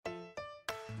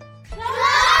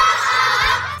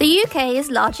the UK's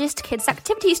largest kids'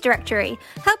 activities directory,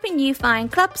 helping you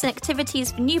find clubs and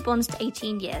activities for newborns to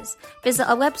 18 years. Visit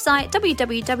our website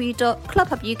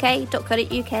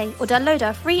www.clubhubuk.co.uk or download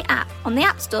our free app on the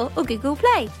App Store or Google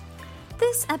Play.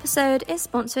 This episode is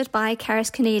sponsored by Caris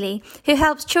Keneally, who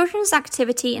helps children's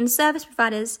activity and service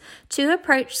providers to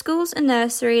approach schools and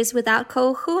nurseries without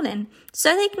cold calling,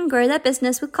 so they can grow their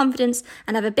business with confidence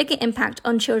and have a bigger impact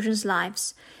on children's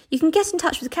lives. You can get in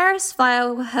touch with Caris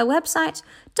via her website,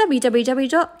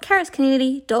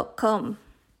 www.cariskeneally.com.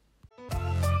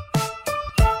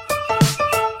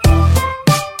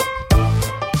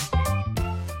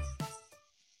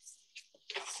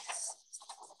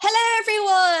 Hello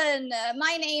everyone,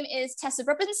 my name is Tessa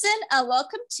Robinson and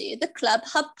welcome to the Club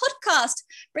Hub podcast,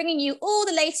 bringing you all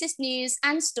the latest news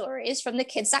and stories from the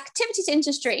kids' activities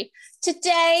industry.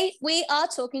 Today we are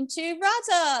talking to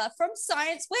Radha from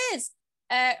Science Whiz,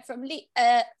 from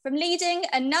leading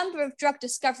a number of drug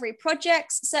discovery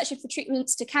projects, searching for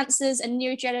treatments to cancers and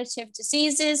neurodegenerative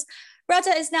diseases.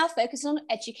 Radha is now focused on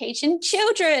educating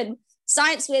children.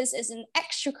 Science Whiz is an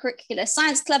extracurricular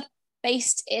science club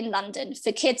based in London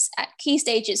for kids at key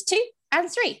stages 2 and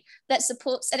 3 that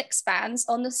supports and expands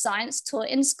on the science taught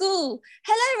in school.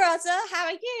 Hello, Radha. How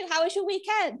are you? How was your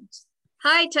weekend?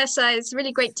 Hi, Tessa. It's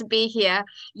really great to be here.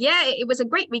 Yeah, it was a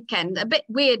great weekend. A bit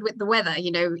weird with the weather,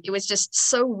 it was just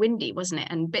so windy, wasn't it?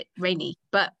 And a bit rainy,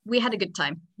 but we had a good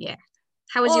time. Yeah.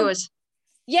 How was yours?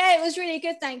 Yeah, it was really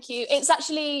good, thank you. It's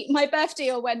actually my birthday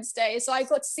on Wednesday, so I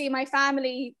got to see my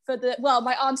family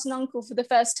my aunt and uncle for the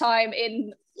first time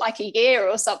in like a year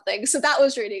or something. So that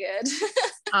was really good.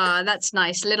 That's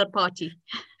nice. Little party.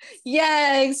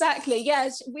 Yeah, exactly.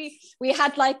 Yes, we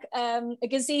had like a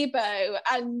gazebo,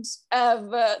 and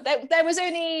there was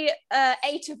only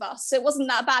 8 of us, so it wasn't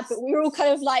that bad. But we were all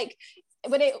kind of like,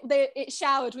 when it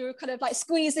showered, we were kind of like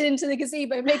squeezing into the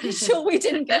gazebo, making sure we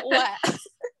didn't get wet.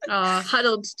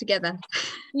 Huddled together.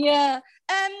 Yeah.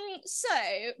 So,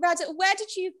 Radha, where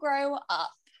did you grow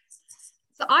up?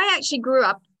 So I actually grew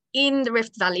up in the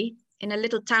Rift Valley in a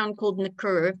little town called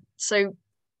Nakuru. So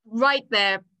right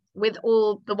there with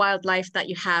all the wildlife that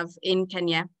you have in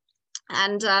Kenya.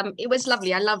 And it was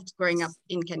lovely. I loved growing up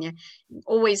in Kenya.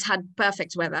 Always had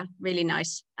perfect weather, really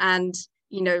nice. And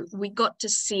we got to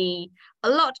see a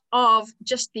lot of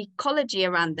just the ecology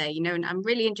around there, and I'm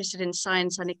really interested in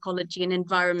science and ecology and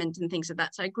environment and things like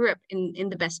that. So I grew up in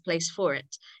the best place for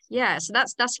it. Yeah, so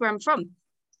that's where I'm from.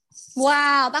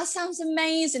 Wow, that sounds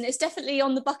amazing. It's definitely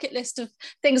on the bucket list of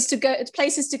places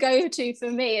to go to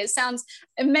for me. It sounds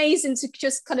amazing to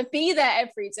just kind of be there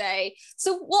every day.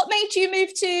 So what made you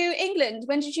move to England?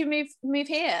 When did you move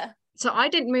here? So I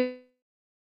didn't move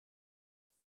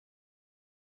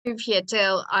here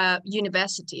till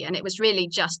university, and it was really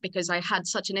just because I had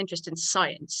such an interest in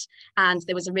science, and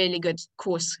there was a really good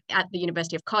course at the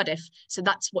University of Cardiff, so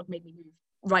that's what made me move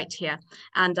right here.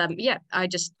 And I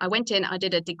went in, I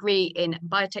did a degree in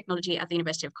biotechnology at the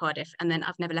University of Cardiff, and then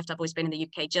I've never left. I've always been in the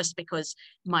UK just because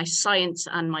my science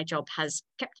and my job has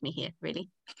kept me here, really.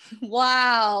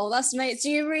 Wow, that's amazing.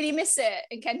 Do you really miss it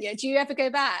in Kenya? Do you ever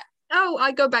go back? Oh,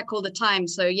 I go back all the time.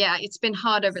 So yeah, it's been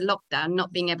hard over lockdown,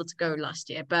 not being able to go last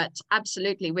year, but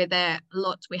absolutely, we're there a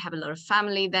lot. We have a lot of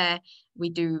family there. We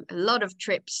do a lot of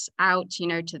trips out,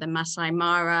 to the Masai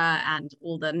Mara and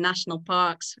all the national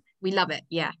parks. We love it.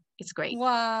 Yeah, it's great.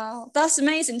 Wow, that's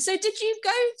amazing. So did you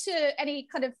go to any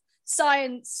kind of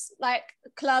science like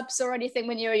clubs or anything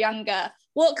when you were younger?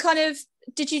 What kind of,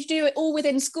 did you do it all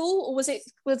within school, or was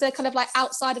there kind of like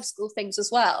outside of school things as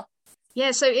well?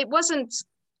 Yeah, so it wasn't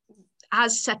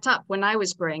as set up when I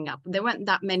was growing up. There weren't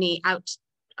that many out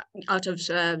of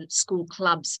school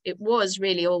clubs. It was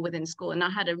really all within school, and I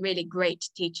had a really great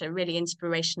teacher, really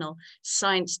inspirational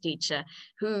science teacher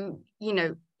who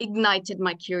ignited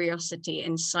my curiosity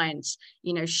in science,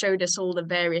 showed us all the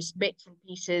various bits and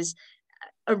pieces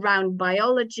around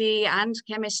biology and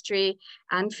chemistry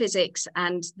and physics,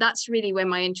 and that's really where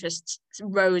my interests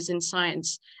rose in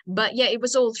science. But yeah, it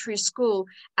was all through school,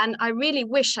 and I really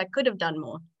wish I could have done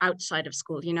more outside of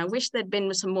school. I wish there'd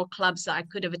been some more clubs that I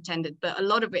could have attended, but a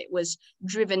lot of it was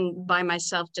driven by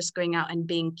myself, just going out and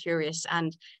being curious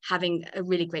and having a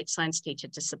really great science teacher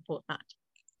to support that.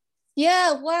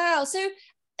 Yeah, wow. So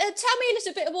tell me a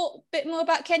little bit more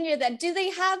about Kenya then. Do they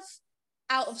have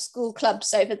out of school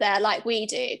clubs over there like we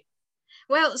do?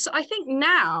 Well, so I think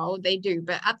now they do,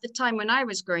 but at the time when I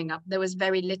was growing up, there was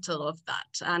very little of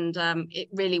that. And it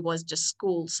really was just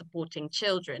school supporting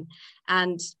children.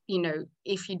 And,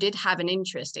 if you did have an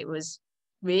interest, it was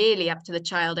really up to the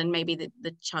child and maybe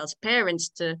the child's parents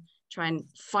to try and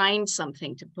find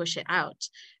something to push it out.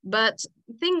 But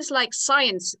things like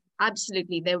science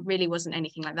absolutely, there really wasn't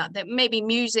anything like that. There maybe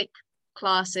music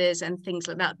classes and things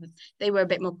like that. They were a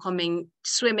bit more common.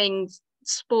 Swimming,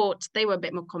 sport, they were a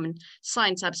bit more common.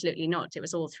 Science, absolutely not. It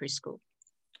was all through school.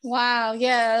 Wow,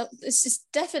 yeah, it's just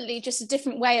definitely just a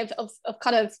different way of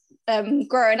kind of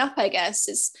growing up, I guess.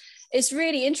 It's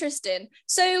really interesting.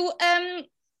 So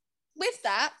with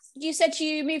that, you said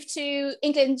you moved to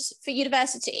England for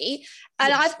university, and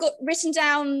yes. I've got written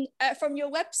down from your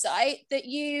website that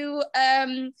you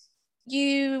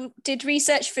did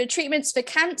research for treatments for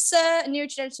cancer and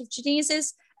neurodegenerative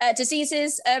diseases.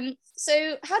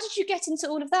 So how did you get into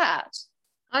all of that?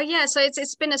 Oh yeah, so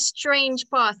it's been a strange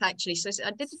path actually. So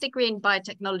I did a degree in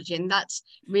biotechnology, and that's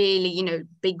really, you know,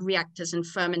 big reactors and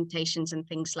fermentations and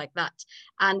things like that.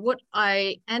 And what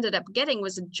I ended up getting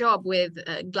was a job with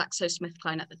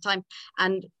GlaxoSmithKline at the time,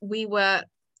 and we were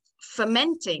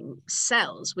fermenting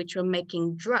cells which were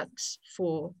making drugs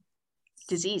for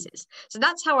diseases. So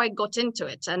that's how I got into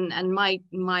it. And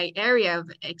my area of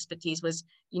expertise was,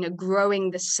 you know,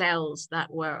 growing the cells that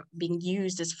were being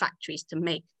used as factories to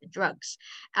make the drugs.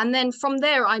 And then from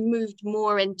there, I moved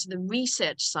more into the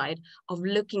research side of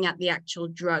looking at the actual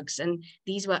drugs. And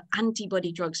these were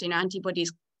antibody drugs. You know,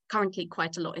 antibodies currently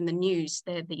quite a lot in the news.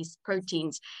 They're these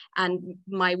proteins, and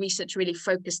my research really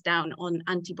focused down on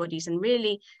antibodies and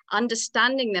really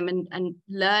understanding them and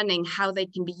learning how they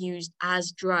can be used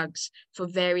as drugs for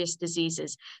various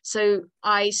diseases. So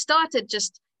I started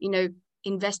just, you know,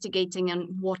 investigating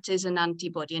on what is an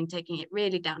antibody and taking it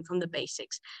really down from the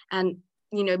basics, and,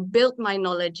 you know, built my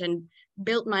knowledge and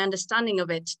built my understanding of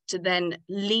it to then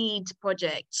lead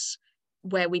projects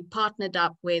where we partnered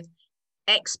up with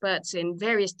experts in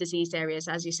various disease areas,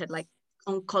 as you said, like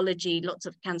oncology, lots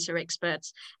of cancer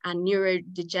experts, and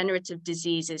neurodegenerative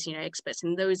diseases, you know, experts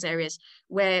in those areas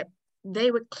where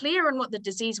they were clear on what the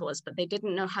disease was, but they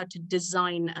didn't know how to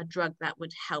design a drug that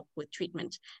would help with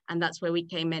treatment. And that's where we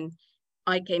came in.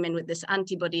 I came in with this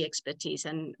antibody expertise,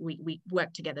 and we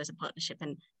worked together as a partnership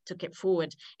and took it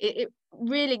forward. It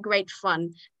really great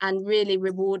fun and really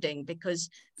rewarding, because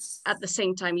at the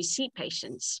same time you see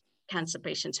patients, cancer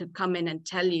patients, who come in and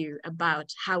tell you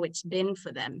about how it's been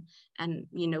for them, and,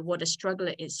 you know, what a struggle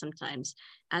it is sometimes.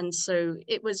 And so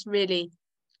it was really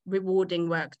rewarding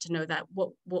work to know that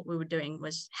what we were doing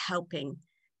was helping,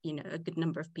 you know, a good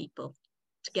number of people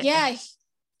to get there.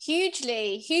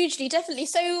 Hugely, definitely.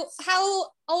 So how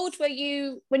old were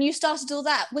you when you started all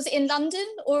that? Was it in London,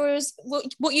 or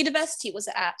what university was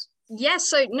it at? Yeah,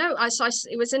 so no,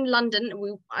 it was in London.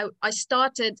 I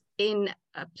started in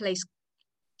a place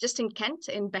just in Kent,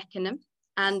 in Beckenham.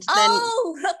 And then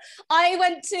I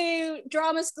went to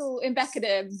drama school in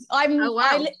Beckenham. Oh,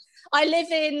 wow. I live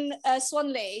in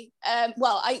Swanley.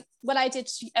 When I did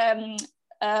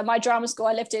my drama school,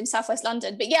 I lived in southwest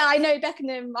London. But yeah, I know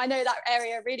Beckenham. I know that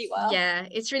area really well. Yeah,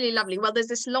 it's really lovely. Well, there's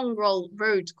this long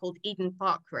road called Eden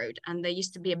Park Road, and there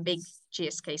used to be a big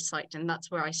GSK site, and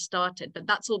that's where I started. But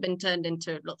that's all been turned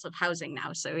into lots of housing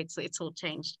now, so it's all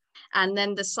changed. And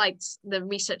then the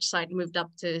research site moved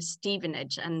up to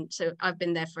Stevenage, and so I've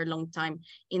been there for a long time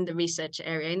in the research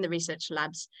area, in the research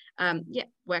labs,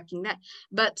 working there.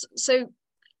 But so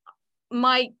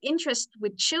my interest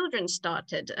with children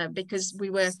started because we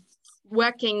were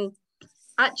working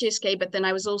at GSK, but then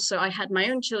I had my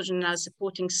own children, and I was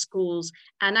supporting schools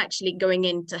and actually going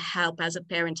in to help as a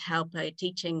parent helper,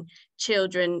 teaching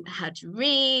children how to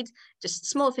read, just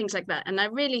small things like that. And I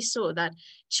really saw that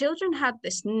children had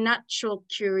this natural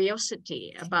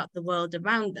curiosity about the world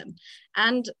around them.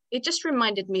 And it just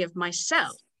reminded me of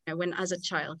myself, you know, when as a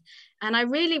child. And I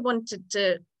really wanted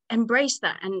to embrace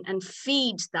that and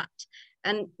feed that.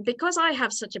 And because I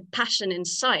have such a passion in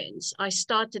science, I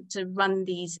started to run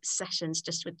these sessions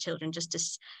just with children, just to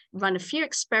run a few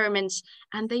experiments,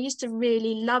 and they used to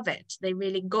really love it. They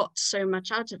really got so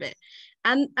much out of it.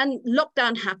 And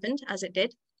lockdown happened, as it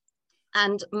did.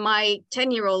 And my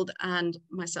 10-year-old and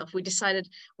myself, we decided,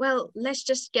 well, let's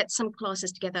just get some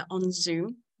classes together on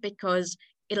Zoom, because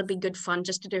it'll be good fun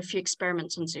just to do a few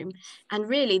experiments on Zoom. And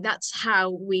really, that's how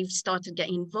we've started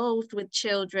getting involved with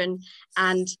children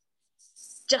and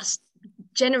just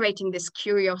generating this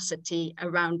curiosity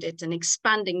around it and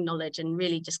expanding knowledge, and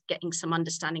really just getting some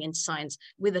understanding in science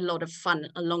with a lot of fun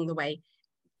along the way,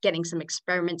 getting some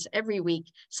experiments every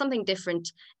week, something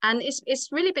different. And it's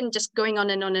really been just going on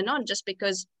and on and on, just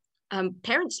because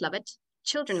parents love it,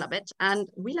 children love it, and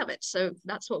we love it. So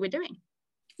that's what we're doing.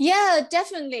 Yeah,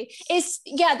 definitely.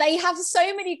 They have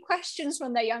so many questions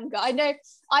when they're younger. I know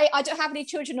I don't have any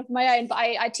children of my own, but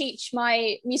I teach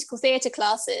my musical theatre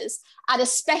classes, and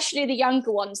especially the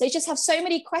younger ones. They just have so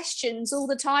many questions all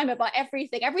the time about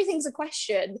everything. Everything's a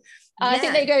question. I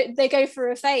think they go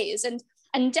through a phase,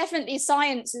 and definitely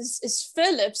science is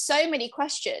full of so many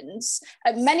questions,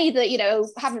 many that, you know,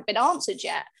 haven't been answered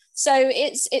yet. So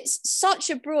it's such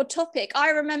a broad topic.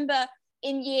 I remember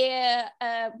in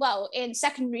in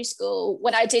secondary school,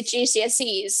 when I did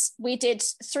GCSEs, we did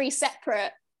 3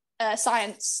 separate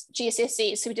science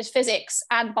GCSEs. So we did physics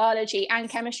and biology and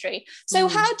chemistry. So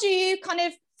how do you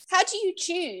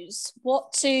choose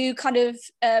what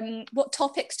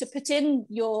topics to put in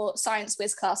your Science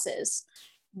Whiz classes?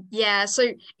 Yeah,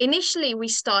 so initially we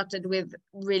started with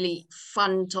really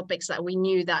fun topics that we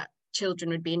knew that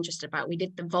children would be interested about. We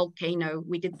did the volcano,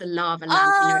 we did the lava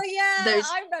lamp. Those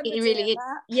I remember really,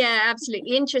 that.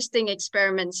 absolutely interesting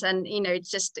experiments, and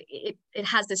it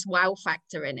has this wow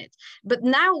factor in it. But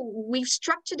now we've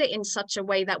structured it in such a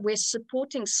way that we're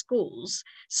supporting schools,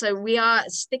 so we are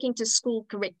sticking to school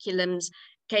curriculums,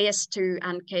 KS2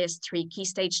 and KS3, Key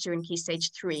Stage 2 and Key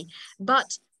Stage 3.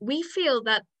 But we feel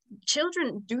that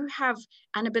children do have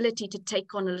an ability to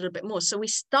take on a little bit more. So we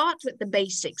start with the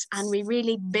basics and we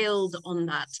really build on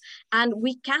that. And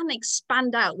we can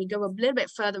expand out. We go a little bit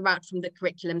further out from the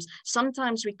curriculums.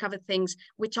 Sometimes we cover things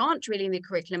which aren't really in the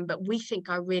curriculum, but we think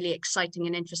are really exciting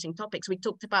and interesting topics. We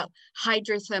talked about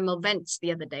hydrothermal vents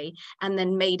the other day, and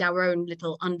then made our own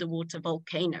little underwater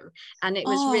volcano. And it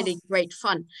was really great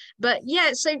fun. But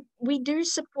yeah, so we do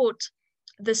support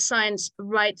the science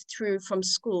right through from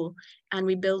school, and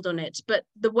we build on it. But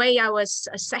the way our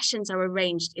sessions are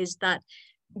arranged is that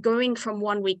going from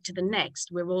one week to the next,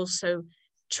 we're also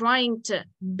trying to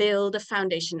build a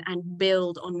foundation and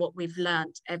build on what we've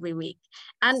learned every week.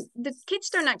 And the kids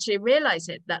don't actually realize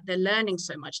it, that they're learning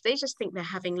so much. They just think they're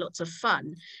having lots of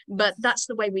fun. But that's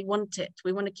the way we want it.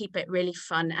 We want to keep it really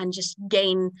fun and just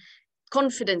gain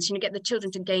confidence, get the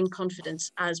children to gain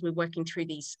confidence as we're working through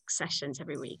these sessions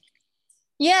every week.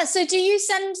 Yeah, so do you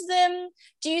send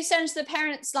the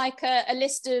parents like a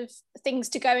list of things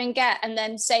to go and get, and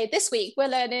then say, this week we're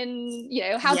learning,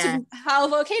 how a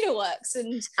volcano works?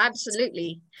 And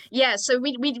absolutely. Yeah, so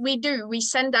we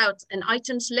send out an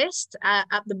items list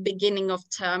at the beginning of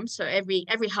term. So every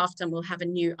half term we'll have a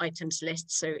new items list.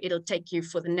 So it'll take you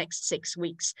for the next 6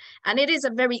 weeks. And it is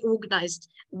a very organized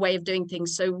way of doing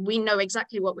things. So we know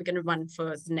exactly what we're going to run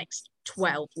for the next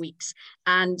 12 weeks.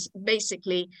 And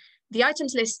basically, the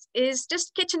items list is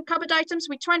just kitchen cupboard items.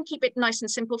 We try and keep it nice and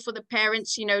simple for the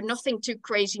parents, nothing too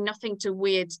crazy, nothing too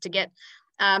weird to get.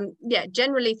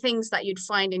 Generally things that you'd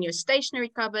find in your stationery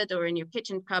cupboard or in your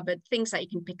kitchen cupboard, things that you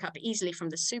can pick up easily from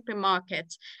the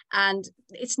supermarket. And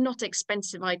it's not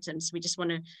expensive items. We just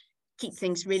want to keep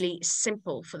things really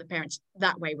simple for the parents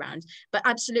that way around. But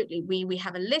absolutely, we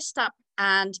have a list up,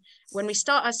 and when we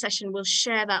start our session, we'll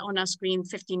share that on our screen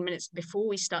 15 minutes before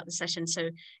we start the session, so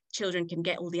children can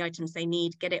get all the items they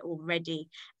need, get it all ready.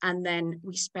 And then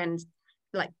we spend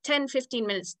like 10-15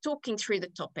 minutes talking through the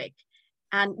topic,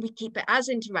 and we keep it as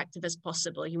interactive as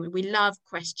possible. We love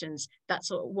questions.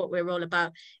 That's what we're all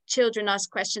about. Children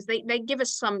ask questions. They give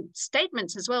us some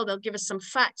statements as well. They'll give us some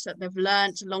facts that they've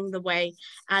learned along the way.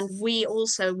 And we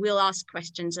also will ask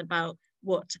questions about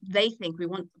what they think. We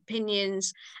want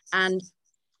opinions. And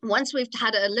once we've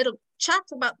had a little chat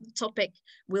about the topic,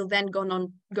 we'll then go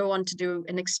on to do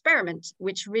an experiment,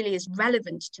 which really is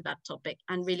relevant to that topic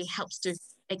and really helps to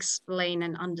explain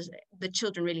and the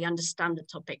children really understand the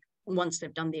topic once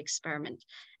they've done the experiment.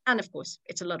 And of course,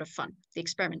 it's a lot of fun, the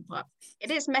experiment part. It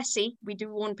is messy. We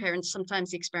do warn parents, sometimes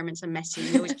the experiments are messy.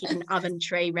 We always keep an oven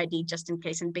tray ready just in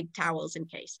case, and big towels in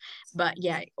case. But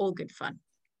yeah, all good fun.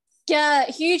 Yeah,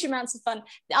 huge amounts of fun.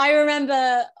 I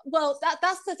remember,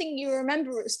 that's the thing you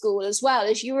remember at school as well,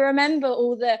 is you remember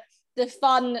all the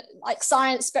fun like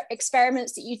science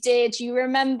experiments that you did. You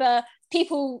remember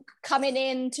people coming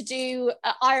in to do,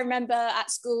 I remember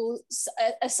at school,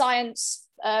 a science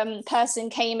person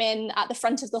came in at the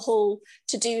front of the hall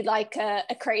to do like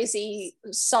a crazy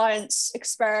science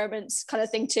experiments kind of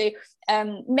thing to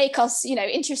make us,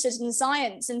 interested in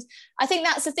science. And I think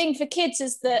that's the thing for kids,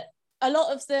 is that a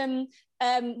lot of them,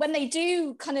 when they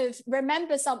do kind of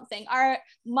remember something,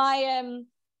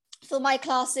 for my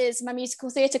classes, my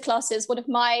musical theatre classes, one of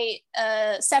my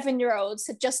 7-year-olds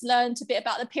had just learned a bit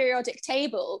about the periodic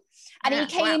table. And he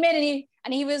came in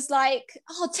and he was like,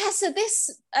 oh, Tessa,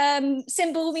 this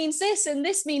symbol means this and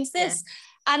this means this.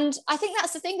 Yeah. And I think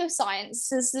that's the thing with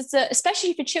science, is that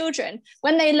especially for children,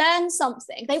 when they learn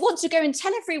something, they want to go and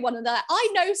tell everyone that I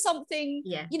know something,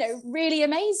 really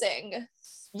amazing.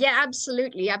 Yeah,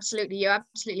 absolutely. Absolutely. You're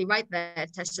absolutely right there,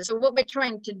 Tessa. So what we're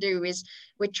trying to do is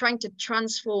we're trying to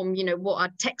transform, what are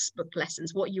textbook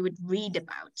lessons, what you would read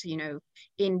about,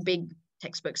 in big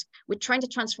textbooks. We're trying to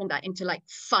transform that into like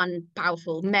fun,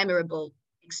 powerful, memorable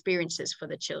experiences for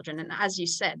the children. And as you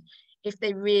said, if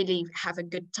they really have a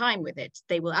good time with it,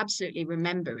 they will absolutely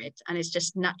remember it. And it's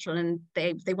just natural. And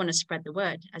they want to spread the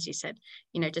word, as you said,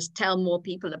 just tell more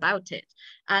people about it.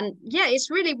 And yeah,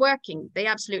 it's really working. They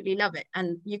absolutely love it.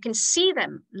 And you can see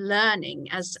them learning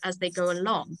as they go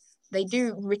along. They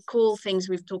do recall things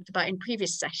we've talked about in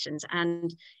previous sessions.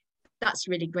 And that's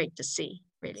really great to see,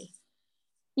 really.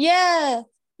 Yeah,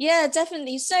 yeah,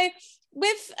 definitely. So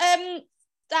with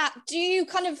that, do you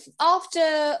kind of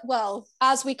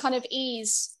as we kind of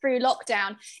ease through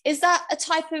lockdown, is that a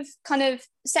type of kind of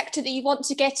sector that you want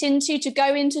to get into, to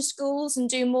go into schools and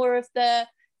do more of the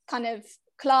kind of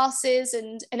classes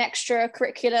and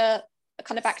extracurricular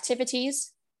kind of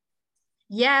activities?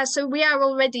 Yeah, so we are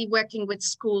already working with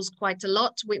schools quite a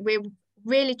lot. We're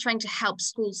really trying to help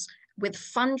schools with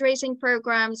fundraising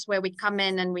programs where we come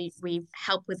in and we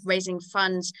help with raising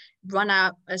funds, run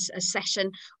out a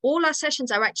session. All our sessions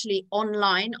are actually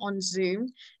online on Zoom,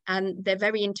 and they're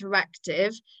very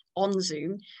interactive on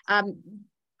Zoom.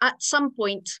 At some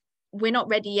point, we're not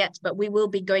ready yet, but we will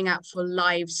be going out for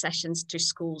live sessions to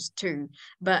schools too.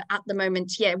 But at the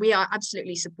moment, yeah, we are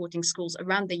absolutely supporting schools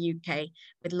around the UK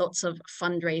with lots of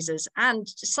fundraisers. And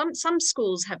some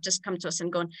schools have just come to us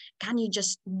and gone, can you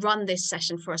just run this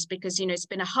session for us? Because, it's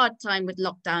been a hard time with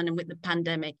lockdown and with the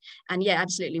pandemic. And yeah,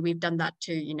 absolutely, we've done that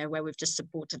too, where we've just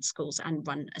supported schools and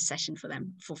run a session for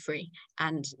them for free.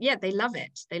 And yeah, they love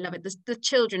it. They love it. The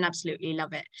children absolutely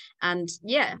love it. And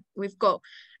yeah, we've got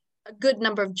a good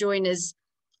number of joiners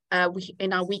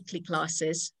in our weekly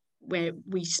classes, where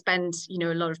we spend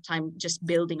a lot of time just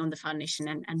building on the foundation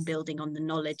and building on the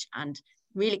knowledge and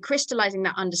really crystallizing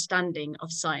that understanding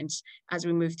of science as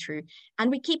we move through.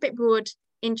 And we keep it broad,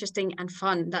 interesting and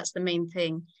fun. That's the main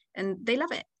thing, and they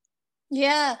love it.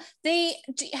 Yeah.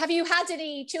 Have you had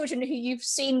any children who you've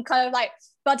seen kind of like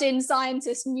budding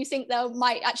scientists and you think they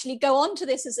might actually go on to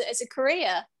this as a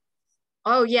career?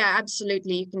 Oh yeah,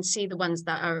 absolutely. You can see the ones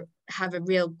that have a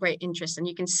real great interest, and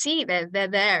you can see they're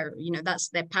there. That's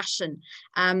their passion.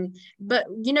 But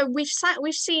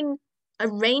we've seen a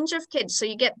range of kids. So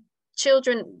you get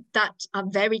children that are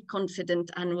very confident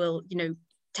and will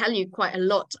tell you quite a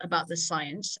lot about the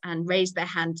science and raise their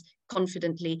hand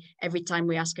confidently every time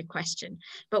we ask a question.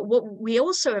 But what we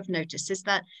also have noticed is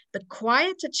that the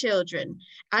quieter children,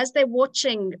 as they're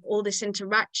watching all this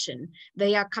interaction,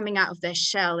 they are coming out of their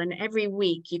shell. And every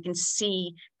week you can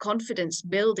see confidence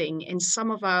building in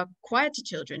some of our quieter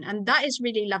children. And that is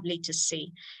really lovely to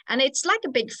see. And it's like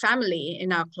a big family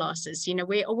in our classes.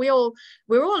 We're all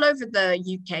over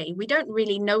the UK. We don't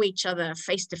really know each other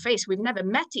face to face. We've never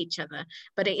met each other,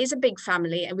 but it is a big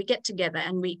family, and we get together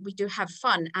and we do have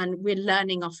fun, and we're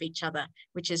learning off each other,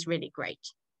 which is really great.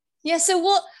 Yeah. So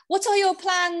what are your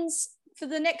plans for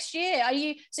the next year?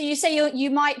 You say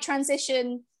you might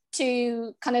transition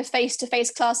to kind of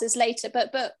face-to-face classes later,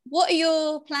 but what are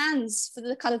your plans for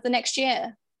the kind of the next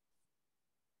year?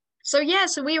 So yeah,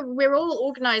 so we're all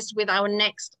organized with our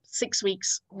next 6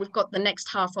 weeks. We've got the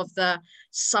next half of the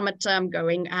summer term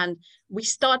going, and we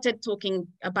started talking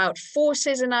about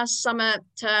forces in our summer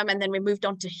term, and then we moved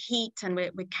on to heat, and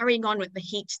we're carrying on with the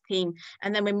heat theme,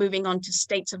 and then we're moving on to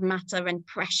states of matter and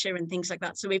pressure and things like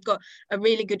that. So we've got a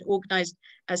really good organized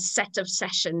set of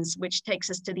sessions, which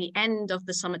takes us to the end of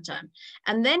the summer term.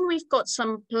 And then we've got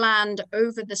some planned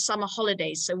over the summer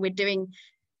holidays. So we're doing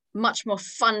much more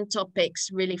fun topics,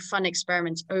 really fun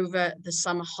experiments over the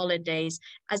summer holidays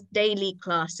as daily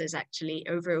classes, actually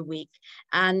over a week.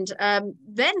 And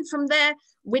then from there,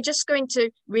 we're just going to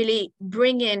really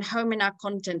bring in, home in our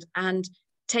content and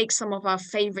take some of our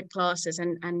favorite classes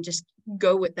and just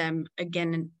go with them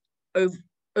again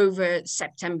over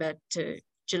September to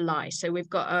July. So we've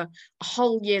got a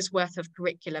whole year's worth of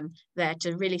curriculum there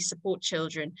to really support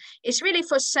children. It's really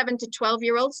for 7 to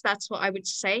 12-year-olds. That's what I would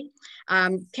say.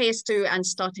 KS2 and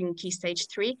starting Key Stage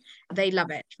 3, they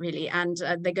love it really. And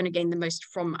they're going to gain the most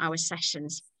from our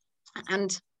sessions.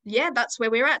 And yeah, that's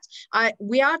where we're at.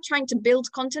 We are trying to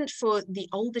build content for the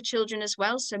older children as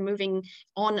well. So moving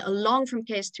on along from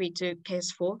KS3 to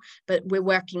KS4, but we're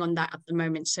working on that at the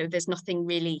moment. So there's nothing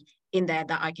really in there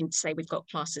that I can say we've got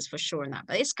classes for sure in that,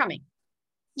 but it's coming.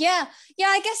 Yeah.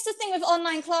 I guess the thing with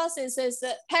online classes is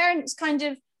that parents kind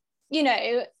of,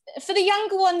 for the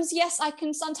younger ones, yes, I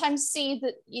can sometimes see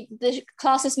that the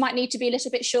classes might need to be a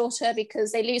little bit shorter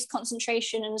because they lose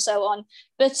concentration and so on.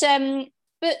 But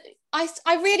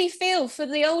I really feel for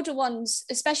the older ones,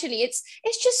 especially. It's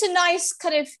just a nice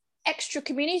kind of extra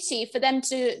community for them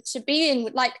to be in.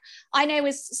 Like, I know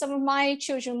with some of my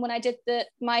children, when I did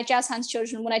my jazz hands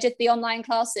children, when I did the online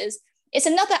classes, it's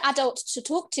another adult to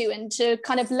talk to and to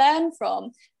kind of learn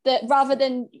from, that rather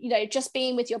than, you know, just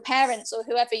being with your parents or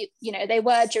whoever, you know, they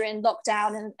were during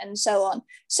lockdown and so on.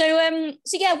 So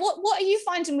yeah, what are you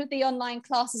finding with the online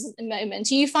classes at the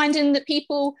moment? Are you finding that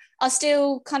people are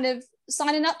still kind of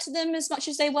signing up to them as much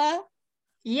as they were?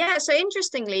 Yeah, so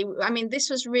interestingly, I mean,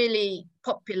 this was really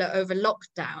popular over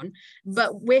lockdown,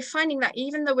 but we're finding that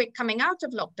even though we're coming out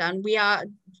of lockdown, we are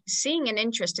seeing an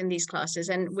interest in these classes,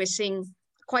 and we're seeing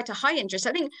quite a high interest.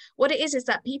 I think what it is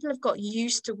that people have got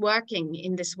used to working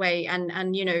in this way,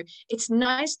 and you know, it's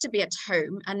nice to be at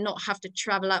home and not have to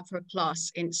travel out for a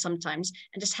class in sometimes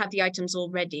and just have the items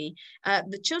all ready.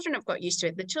 The children have got used to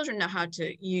it. The children know how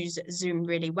to use Zoom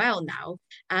really well now,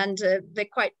 and they're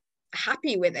quite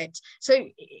happy with it. So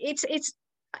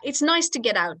it's nice to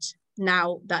get out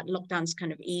now that lockdown's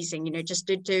kind of easing, you know, just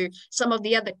to do some of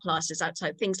the other classes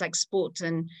outside, things like sport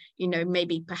and, you know,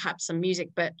 maybe perhaps some music.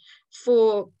 But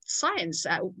for science,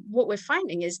 what we're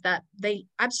finding is that they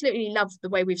absolutely love the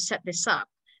way we've set this up,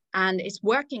 and it's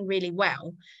working really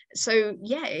well. So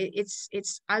yeah, it's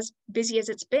as busy as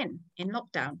it's been in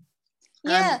lockdown.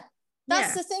 Yeah,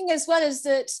 that's the thing as well, is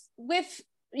that with,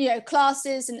 you know,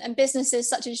 classes and businesses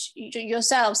such as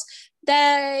yourselves,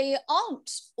 they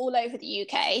aren't all over the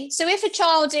UK. So if a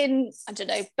child in, I don't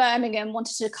know, Birmingham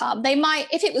wanted to come, they might,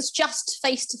 if it was just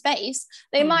face to face,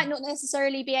 they might not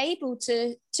necessarily be able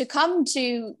to come to,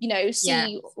 you know,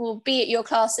 see or be at your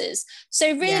classes.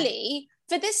 So really,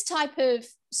 for this type of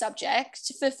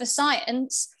subject, for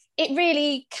science, it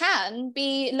really can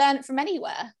be learned from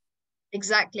anywhere.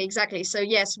 Exactly. So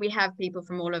yes, we have people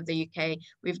from all over the UK.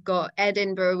 We've got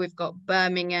Edinburgh, we've got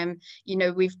Birmingham, you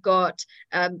know, we've got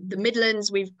the Midlands,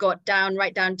 we've got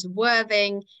right down to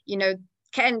Worthing, you know,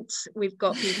 Kent, we've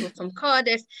got people from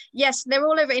Cardiff. Yes, they're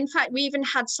all over. In fact, we even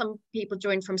had some people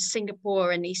join from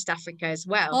Singapore and East Africa as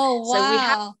well. Oh,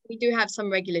 wow. So we do have some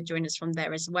regular joiners from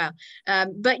there as well.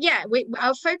 But yeah,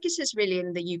 our focus is really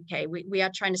in the UK. We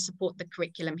are trying to support the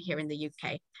curriculum here in the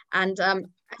UK. And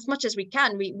as much as we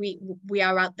can, we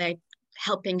are out there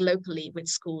helping locally with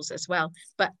schools as well.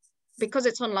 But because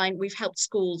it's online, we've helped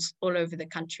schools all over the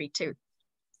country too.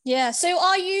 Yeah. So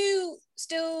are you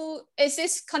still, is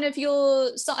this kind of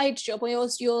your side job or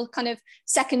your kind of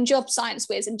second job, Science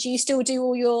Whiz? And do you still do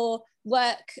all your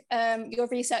work, your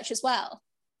research as well?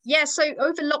 Yeah, so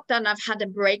over lockdown, I've had a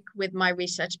break with my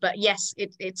research, but yes,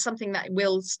 it's something that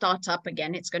will start up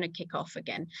again. It's going to kick off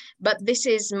again. But this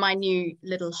is my new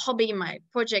little hobby, my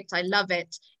project. I love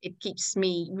it. It keeps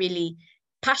me really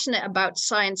passionate about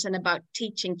science and about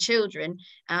teaching children,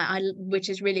 which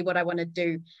is really what I want to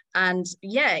do. And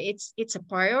yeah, it's a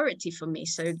priority for me.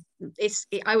 So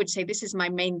I would say this is my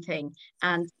main thing,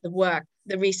 and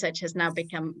the research has now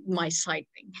become my side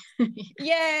thing.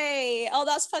 Yay! Oh,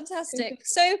 that's fantastic.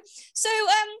 So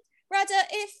Radha,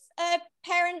 if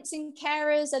parents and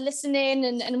carers are listening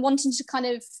and wanting to kind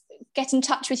of get in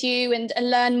touch with you and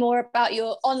learn more about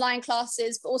your online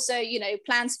classes, but also, you know,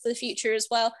 plans for the future as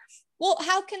well,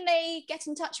 how can they get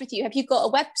in touch with you? Have you got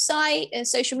a website,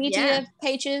 social media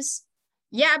pages?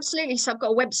 Yeah, absolutely. So I've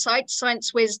got a website,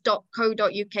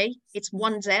 sciencewhiz.co.uk. It's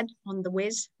 1Z on the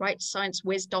whiz, right?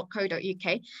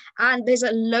 sciencewhiz.co.uk. And there's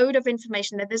a load of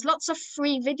information there. There's lots of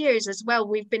free videos as well.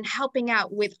 We've been helping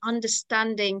out with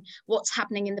understanding what's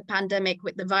happening in the pandemic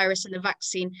with the virus and the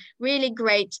vaccine. Really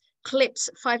great clips,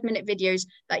 5-minute videos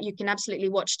that you can absolutely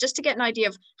watch just to get an idea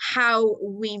of how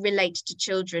we relate to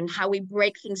children, how we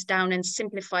break things down and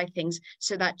simplify things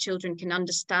so that children can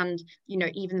understand, you know,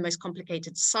 even the most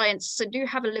complicated science. So do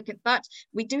have a look at that.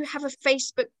 We do have a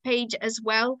Facebook page as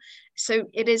well. So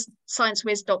it is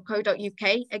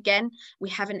sciencewhiz.co.uk. Again,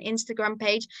 we have an Instagram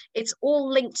page. It's all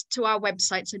linked to our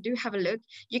website. So do have a look.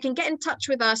 You can get in touch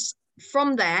with us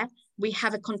from there. We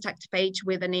have a contact page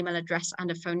with an email address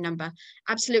and a phone number.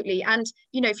 Absolutely. And,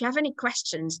 you know, if you have any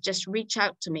questions, just reach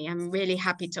out to me. I'm really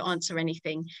happy to answer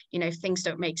anything. You know, if things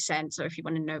don't make sense or if you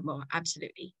want to know more,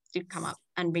 absolutely do come up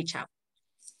and reach out.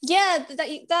 Yeah,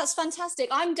 that's fantastic.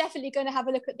 I'm definitely going to have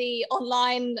a look at the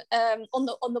online on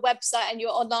the website and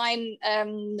your online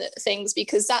things,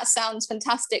 because that sounds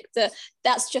fantastic.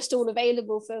 That's just all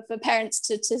available for parents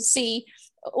to see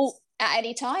all at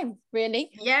any time,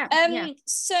 really. Yeah.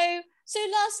 So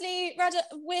lastly, Radha,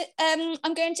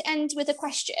 I'm going to end with a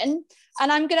question,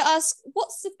 and I'm going to ask,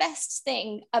 what's the best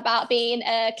thing about being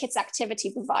a kids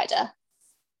activity provider?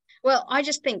 Well, I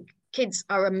just think kids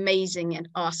are amazing at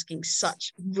asking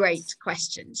such great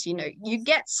questions. You know, you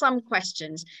get some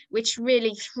questions which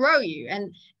really throw you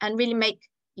and really make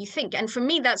you think. And for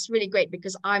me, that's really great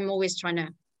because I'm always trying to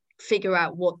figure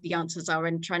out what the answers are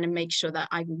and trying to make sure that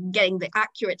I'm getting the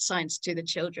accurate science to the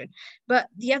children. But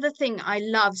the other thing I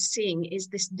love seeing is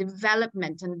this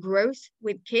development and growth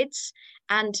with kids,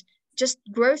 and just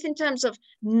growth in terms of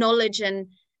knowledge and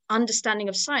understanding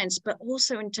of science, but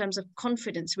also in terms of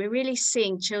confidence. We're really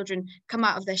seeing children come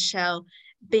out of their shell,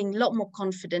 being a lot more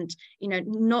confident, you know,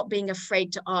 not being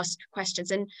afraid to ask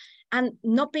questions and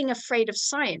not being afraid of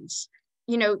science.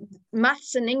 You know,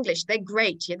 maths and English, they're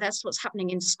great. Yeah, that's what's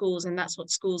happening in schools, and that's what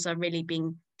schools are really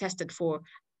being tested for.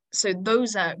 So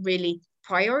those are really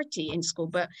priority in school,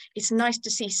 but it's nice to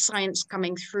see science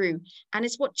coming through, and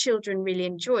it's what children really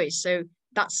enjoy. So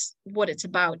that's what it's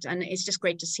about, and it's just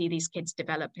great to see these kids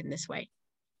develop in this way.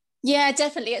 Yeah,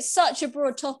 definitely. It's such a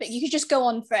broad topic. You could just go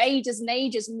on for ages and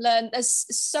ages and learn. There's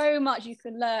so much you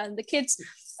can learn. The kids,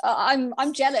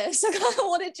 I'm jealous. I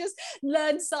want to just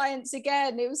learn science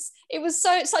again. It was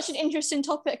such an interesting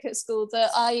topic at school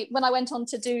that when I went on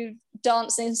to do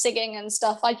dancing and singing and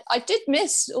stuff, I did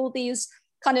miss all these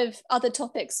kind of other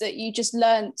topics that you just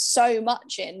learn so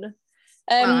much in.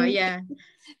 Yeah.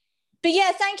 But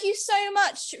yeah, thank you so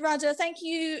much, Radha. Thank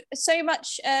you so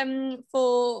much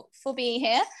for being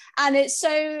here. And it's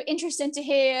so interesting to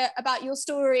hear about your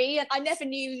story. And I never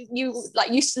knew you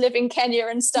like used to live in Kenya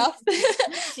and stuff.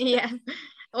 Yeah.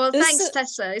 Well, thanks,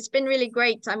 Tessa. It's been really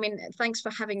great. I mean, thanks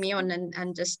for having me on,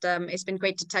 and just it's been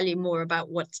great to tell you more about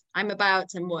what I'm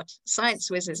about and what Science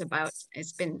Whiz is about.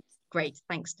 It's been great.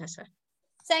 Thanks, Tessa.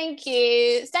 Thank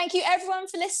you. Thank you, everyone,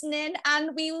 for listening,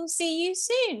 and we will see you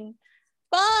soon.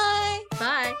 Bye.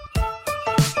 Bye.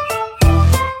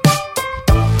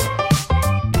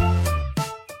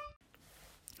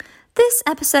 This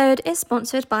episode is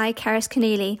sponsored by Keris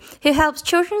Keneally, who helps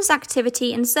children's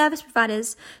activity and service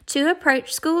providers to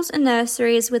approach schools and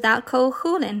nurseries without cold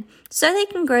calling, so they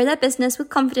can grow their business with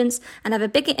confidence and have a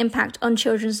bigger impact on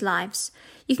children's lives.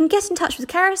 You can get in touch with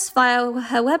Keris via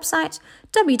her website,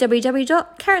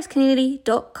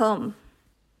 www.keriskeneally.com.